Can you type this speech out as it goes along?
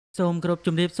សូមគោរព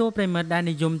ជំរាបសួរប្រិមត្តដែល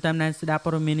និយមតាមដានស្ដាប់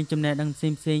ព័ត៌មាននិងចំណេះដឹងផ្សេ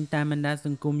ងៗតាមបណ្ដាញស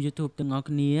ង្គម YouTube ទាំងអស់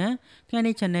គ្នាថ្ងៃ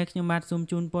នេះ Channel ខ្ញុំបាទសូម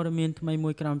ជូនព័ត៌មានថ្មីមួ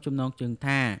យក្រោមចំណងជើង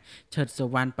ថាឈិតស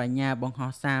វណ្ណបញ្ញាបង្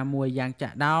ហោះសារមួយយ៉ាងចា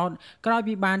ក់ដោតក្រោយ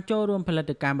ពីបានចូលរួមផលិ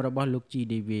តកម្មរបស់លោកជី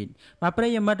ដេវីតបាទប្រិ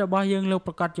យមិត្តរបស់យើងលោក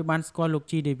ប្រកាសជាបានស្គាល់លោក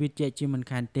ជីដេវីតជាក់ជាមិន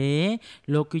ខានទេ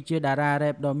លោកគឺជាតារា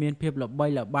រ៉េបដ៏មានភាពល្បី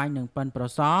ល្បាញនិងប៉ិនប្រ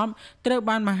សប់ត្រូវ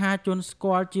បានមហាជនស្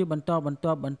គាល់ជាបន្តបន្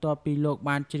ទាប់ពីលោក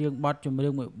បានច្រៀងបទចម្រៀ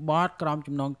ងមួយបទក្រោម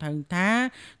ចំណងថា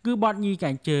គឺបទញី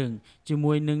កែងជើងជា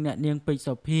មួយនឹងអ្នកនាងពេជ្រ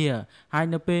សុភាហើយ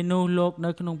នៅពេលនោះលោកនៅ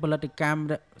ក្នុងផលិតកម្ម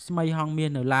រស្មីហងមាស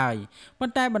នៅឡើយប៉ុ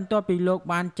ន្តែបន្ទាប់ពីលោក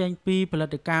បានចេញពីផលិ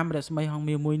តកម្មរស្មីហង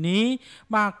មាសមួយនេះ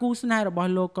បាទគូស្នេហ៍របស់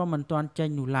លោកក៏មិនទាន់ចេញ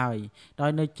នោះឡើយដោ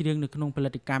យនៅច្រៀងនៅក្នុងផលិ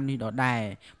តកម្មនេះដដែល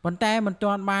ប៉ុន្តែមិន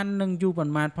ទាន់បាននឹងយូរប៉ុ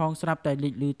ន្មានផងស្រាប់តែលេ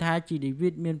ចឮថាជីដេវី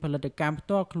តមានផលិតកម្មផ្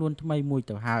ទាល់ខ្លួនថ្មីមួយ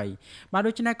ទៅហើយបាទ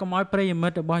ដូច្នេះកុំឲ្យប្រិយមិ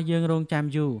ត្តរបស់យើងរងចាំ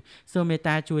យូរសូមមេត្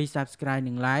តាជួយ Subscribe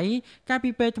និង Like កាលពី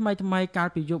ពេលថ្មីកាល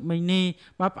ពីយប់មិញនេះ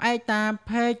បាទផ្អែកតាម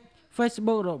Page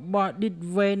Facebook របស់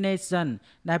Jedi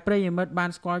ដែលប្រិយមិត្តបាន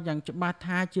ស្គាល់យ៉ាងច្បាស់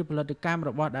ថាជាផលិតកម្ម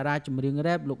របស់តារាចម្រៀង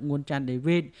រ៉េបលោកងួនច័ន្ទដេ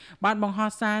វីតបានបង្ហោះ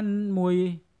សារមួយ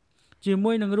ជា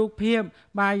មួយនឹងរូបភាព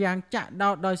បាទយ៉ាងចាក់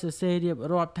ដោតដោយសរសេររៀប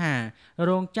រាប់ថា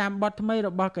រងចាំបទថ្មីរ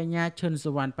បស់កញ្ញាឈិនស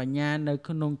វណ្ណបញ្ញានៅ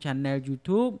ក្នុង Channel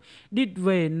YouTube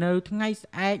Jedi នៅថ្ងៃស្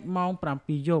អែកម៉ោង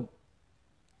 7 យប់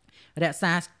រក្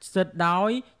សាសិទ្ធិដោយ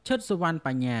ឈិតសវណ្ណប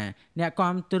ញ្ញាអ្នក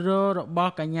គាំទ្ររប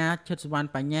ស់កញ្ញាឈិតសវណ្ណ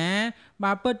បញ្ញា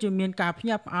បាទពិតជាមានការភ្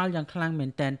ញាក់ផ្អើលយ៉ាងខ្លាំងមែន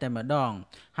តែម្ដង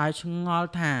ហើយឆ្ងល់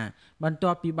ថាបន្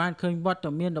ទាប់ពីបានឃើញវត្ត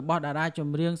មានរបស់តារាច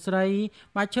ម្រៀងស្រី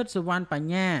បាទឈិតសវណ្ណប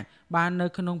ញ្ញាបាននៅ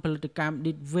ក្នុងផលិតកម្ម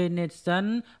Jedi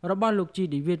របស់លោកជី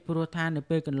ដេវីតព្រោះថានៅ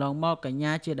ពេលកន្លងមកកញ្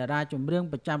ញាជាតារាចម្រៀង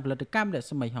ប្រចាំផលិតកម្មរ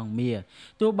ស្មីហងមាស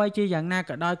ទោះបីជាយ៉ាងណា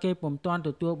ក៏ដោយគេពុំទាន់ទ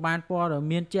ទួលបានព័ត៌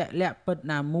មានជាក់លាក់ពិត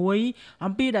ណាមួយ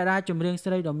អំពីតារាចម្រៀង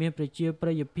ស្រីដ៏មានប្រជាប្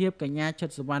រិយភាពកញ្ញាឈិត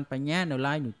សវណ្ណបញ្ញានៅ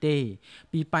ឡើយនោះទេ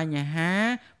ពីបញ្ហា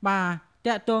បាទ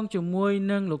តាក់ទងជាមួយ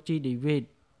នឹងលោកជីដេវីត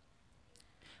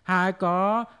ហើយក៏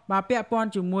បាទពាក់ព័ន្ធ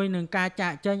ជាមួយនឹងការចា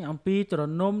ក់ចែងអំពីទ្រ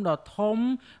នំដ៏ធំ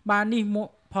បាទនេះមក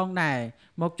ផងដែរ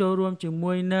មកចូលរួមជា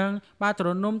មួយនឹងបាទទ្រ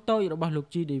នំតូចរបស់លោក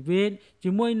ជីដេវីត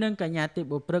ជាមួយនឹងកញ្ញាទេព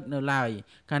បុព្រឹកនៅឡើយ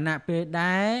ខណៈពេល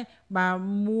ដែរបាទ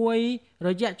មួយរ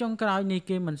យៈចុងក្រោយនេះ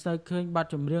គេមិនសូវឃើញបទ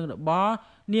ចម្រៀងរបស់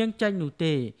នាងចេញនោះ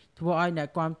ទេធ្វើឲ្យអ្នក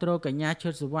គាំទ្រកញ្ញាឈិ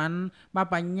តសវណ្ណបាទ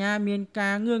បញ្ញាមាន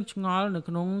ការងឿងឆ្ងល់នៅ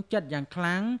ក្នុងចិត្តយ៉ាងខ្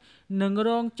លាំងនិងរ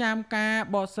ងចាំការ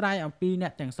បកស្រាយអំពីអ្ន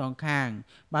កទាំងសងខាង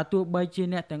បាទទោះបីជា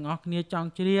អ្នកទាំងអស់គ្នាចង់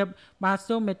ជ្រាបបាទ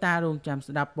សូមមេត្តារងចាំ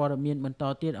ស្ដាប់ព័ត៌មានបន្ត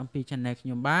ទៀតអំពី Channel ខ្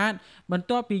ញុំបាទបន្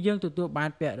ទាប់ពីយើងទទួលបាន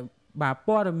បាទ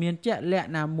ព័ត៌មានជាក់លាក់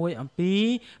ណាមួយអំពី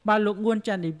បាទលោកងួន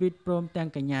ច័ន្ទដេវីតព្រមទាំង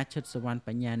កញ្ញាឈិតសវណ្ណប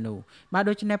ញ្ញានោះបាទ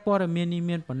ដូច្នេះព័ត៌មាននេះ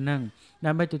មានប៉ុណ្ណឹង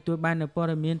ដើម្បីទទួលបាននូវព័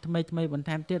ត៌មានថ្មីបន្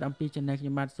ថែមទៀតអំពី Channel ខ្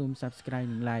ញុំបាទសូម Subscribe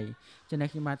និង Like Channel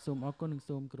ខ្ញុំបាទសូមអរគុណនិង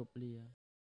សូមគោរពលា